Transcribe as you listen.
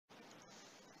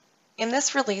In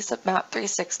this release of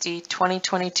Map360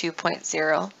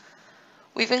 2022.0,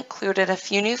 we've included a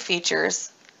few new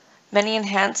features, many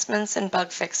enhancements and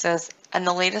bug fixes, and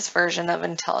the latest version of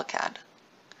IntelliCAD.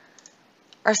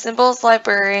 Our symbols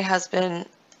library has been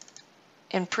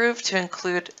improved to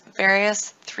include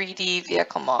various 3D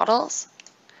vehicle models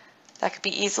that could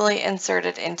be easily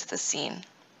inserted into the scene.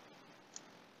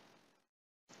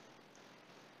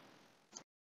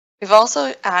 We've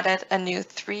also added a new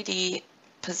 3D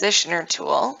positioner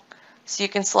tool, so you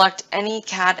can select any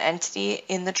CAD entity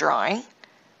in the drawing,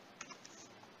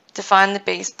 define the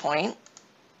base point,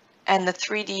 and the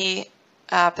 3D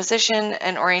position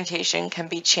and orientation can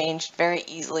be changed very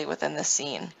easily within the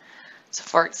scene. So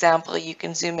for example, you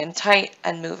can zoom in tight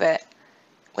and move it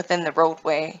within the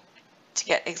roadway to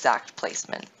get exact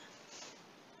placement.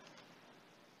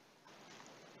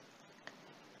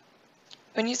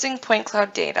 When using point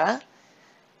cloud data,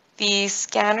 the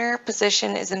scanner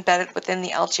position is embedded within the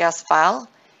LGS file,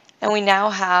 and we now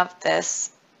have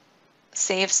this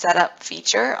Save Setup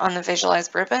feature on the Visualize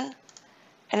ribbon,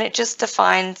 and it just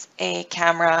defines a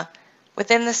camera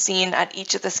within the scene at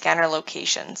each of the scanner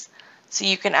locations. So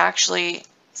you can actually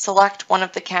select one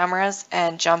of the cameras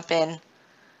and jump in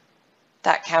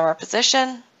that camera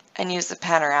position and use the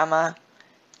panorama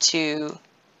to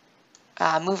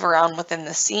move around within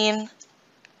the scene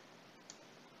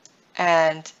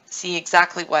and see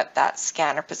exactly what that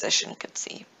scanner position could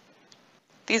see.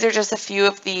 These are just a few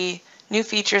of the new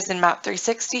features in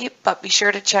Map360, but be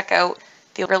sure to check out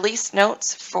the release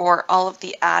notes for all of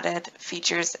the added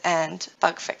features and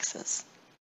bug fixes.